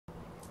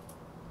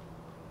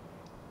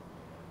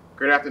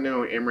Good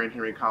afternoon, Emory and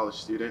Henry College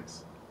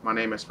students. My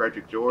name is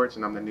Frederick George,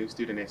 and I'm the new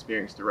Student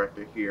Experience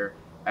Director here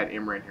at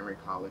Emory and Henry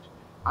College.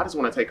 I just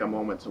want to take a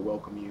moment to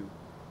welcome you.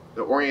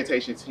 The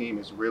orientation team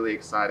is really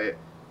excited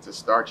to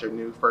start your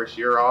new first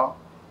year off.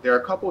 There are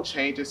a couple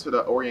changes to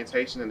the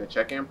orientation and the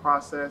check-in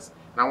process,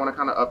 and I want to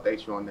kind of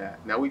update you on that.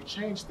 Now, we've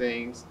changed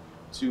things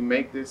to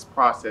make this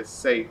process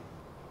safe.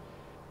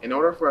 In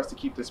order for us to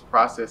keep this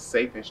process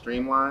safe and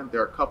streamlined,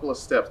 there are a couple of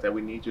steps that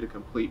we need you to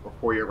complete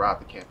before you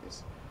arrive at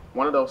campus.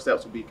 One of those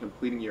steps will be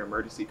completing your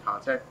emergency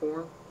contact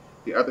form.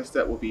 The other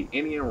step will be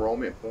any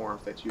enrollment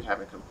forms that you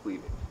haven't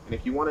completed. And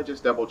if you want to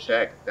just double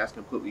check, that's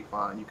completely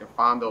fine. You can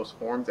find those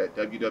forms at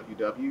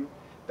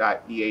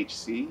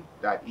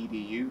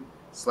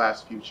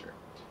www.ehc.edu/future.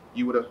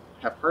 You would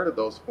have heard of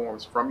those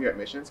forms from your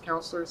admissions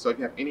counselor, so if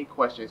you have any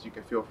questions, you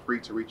can feel free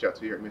to reach out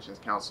to your admissions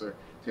counselor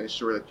to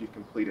ensure that you've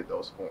completed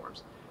those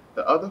forms.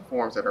 The other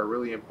forms that are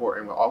really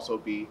important will also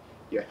be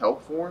your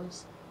health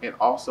forms and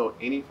also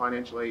any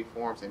financial aid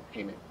forms and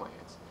payment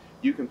plans.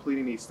 You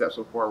completing these steps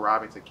before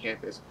arriving to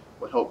campus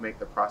will help make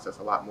the process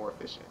a lot more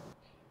efficient.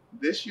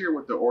 This year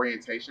with the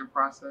orientation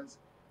process,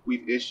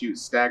 we've issued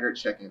staggered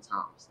check-in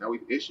times. Now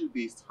we've issued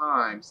these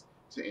times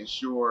to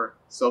ensure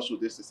social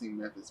distancing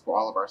methods for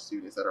all of our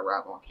students that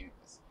arrive on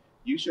campus.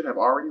 You should have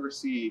already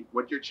received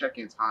what your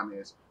check-in time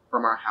is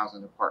from our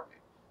housing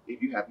department.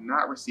 If you have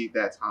not received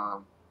that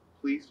time,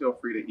 please feel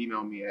free to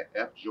email me at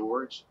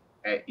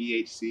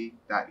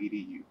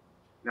fgeorge@ehc.edu.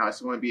 Now,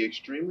 it's going to be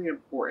extremely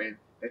important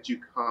that you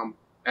come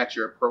at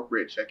your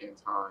appropriate check-in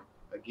time,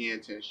 again,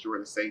 to ensure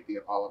the safety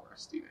of all of our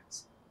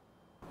students.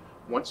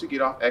 Once you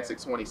get off exit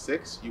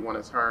 26, you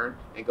want to turn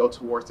and go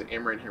towards the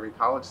Emory and Henry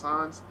College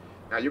signs.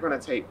 Now, you're going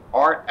to take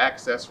Art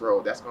Access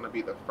Road. That's going to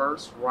be the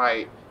first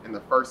right and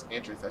the first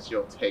entrance that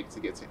you'll take to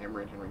get to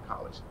Emory and Henry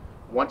College.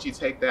 Once you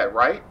take that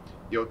right,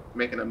 you'll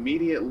make an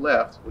immediate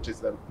left, which is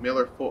the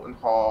Miller Fulton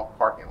Hall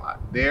parking lot.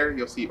 There,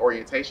 you'll see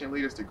orientation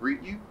leaders to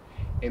greet you,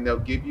 and they'll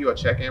give you a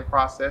check-in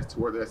process to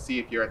where they'll see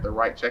if you're at the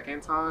right check-in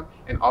time,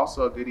 and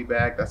also a goodie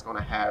bag that's going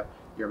to have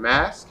your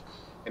mask,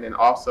 and then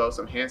also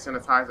some hand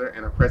sanitizer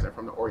and a present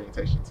from the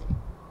orientation team.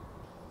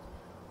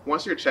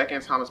 Once your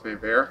check-in time has been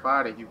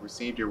verified and you've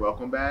received your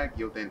welcome bag,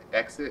 you'll then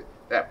exit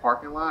that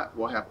parking lot.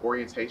 We'll have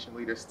orientation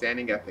leaders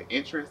standing at the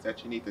entrance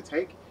that you need to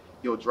take.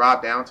 You'll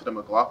drive down to the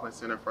McLaughlin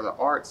Center for the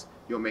Arts.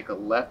 You'll make a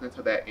left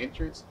into that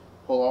entrance,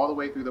 pull all the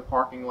way through the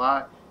parking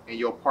lot, and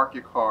you'll park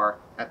your car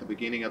at the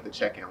beginning of the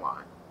check-in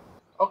line.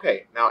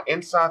 Okay, now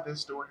inside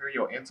this door here,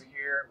 you'll enter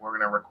here. We're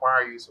going to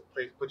require you to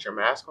please put your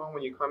mask on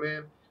when you come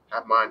in.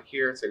 Have mine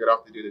here, take it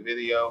off to do the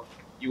video.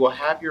 You will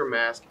have your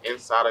mask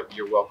inside of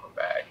your welcome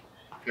bag.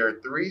 There are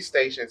 3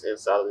 stations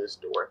inside of this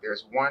door.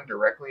 There's one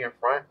directly in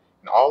front,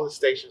 and all the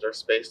stations are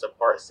spaced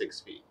apart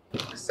 6 feet.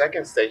 The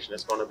second station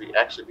is going to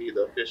actually be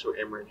the official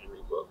Emory and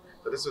Henry book.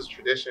 So this is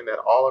tradition that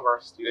all of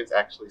our students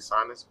actually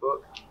sign this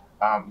book.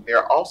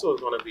 There also is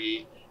going to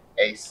be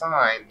a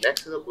sign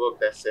next to the book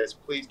that says,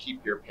 "Please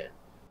keep your pen."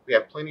 We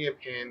have plenty of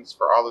pens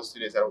for all the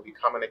students that will be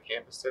coming to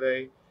campus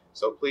today.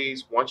 So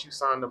please, once you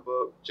sign the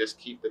book, just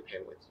keep the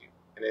pen with you.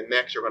 And then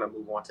next, you're going to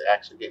move on to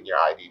actually getting your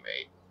ID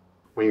made.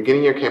 When you're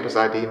getting your campus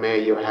ID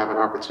made, you'll have an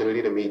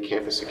opportunity to meet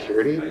campus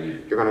security.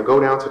 You're going to go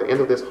down to the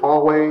end of this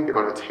hallway. You're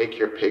going to take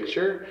your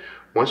picture.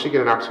 Once you get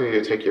an opportunity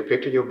to take your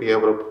picture, you'll be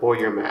able to pull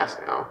your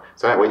mask down.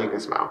 So that way you can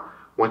smile.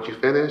 Once you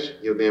finish,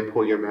 you'll then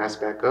pull your mask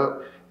back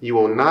up. You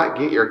will not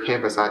get your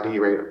campus ID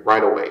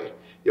right away.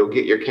 You'll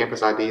get your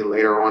campus ID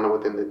later on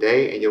within the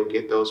day, and you'll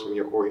get those from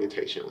your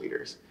orientation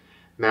leaders.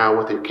 Now,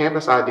 with your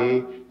campus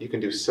ID, you can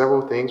do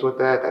several things with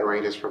that. That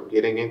ranges from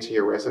getting into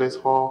your residence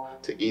hall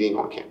to eating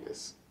on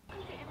campus.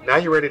 Now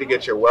you're ready to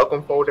get your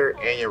welcome folder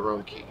and your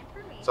room key.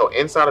 So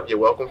inside of your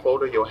welcome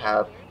folder, you'll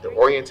have the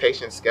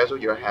orientation schedule.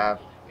 You'll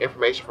have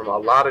information from a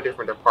lot of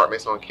different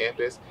departments on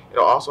campus.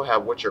 It'll also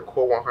have what your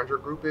Core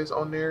 100 group is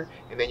on there,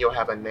 and then you'll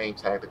have a name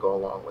tag to go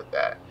along with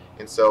that.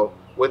 And so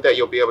with that,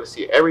 you'll be able to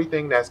see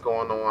everything that's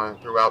going on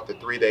throughout the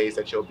 3 days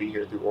that you'll be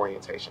here through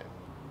orientation.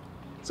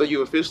 So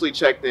you officially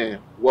checked in.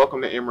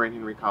 Welcome to Emory and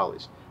Henry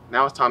College.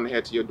 Now it's time to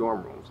head to your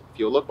dorm rooms. If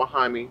you'll look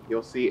behind me,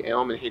 you'll see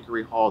Elm and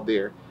Hickory Hall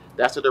there.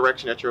 That's the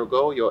direction that you'll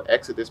go. You'll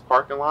exit this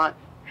parking lot,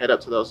 head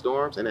up to those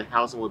dorms, and then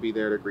housing will be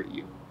there to greet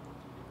you.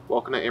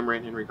 Welcome to Emory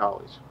and Henry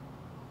College.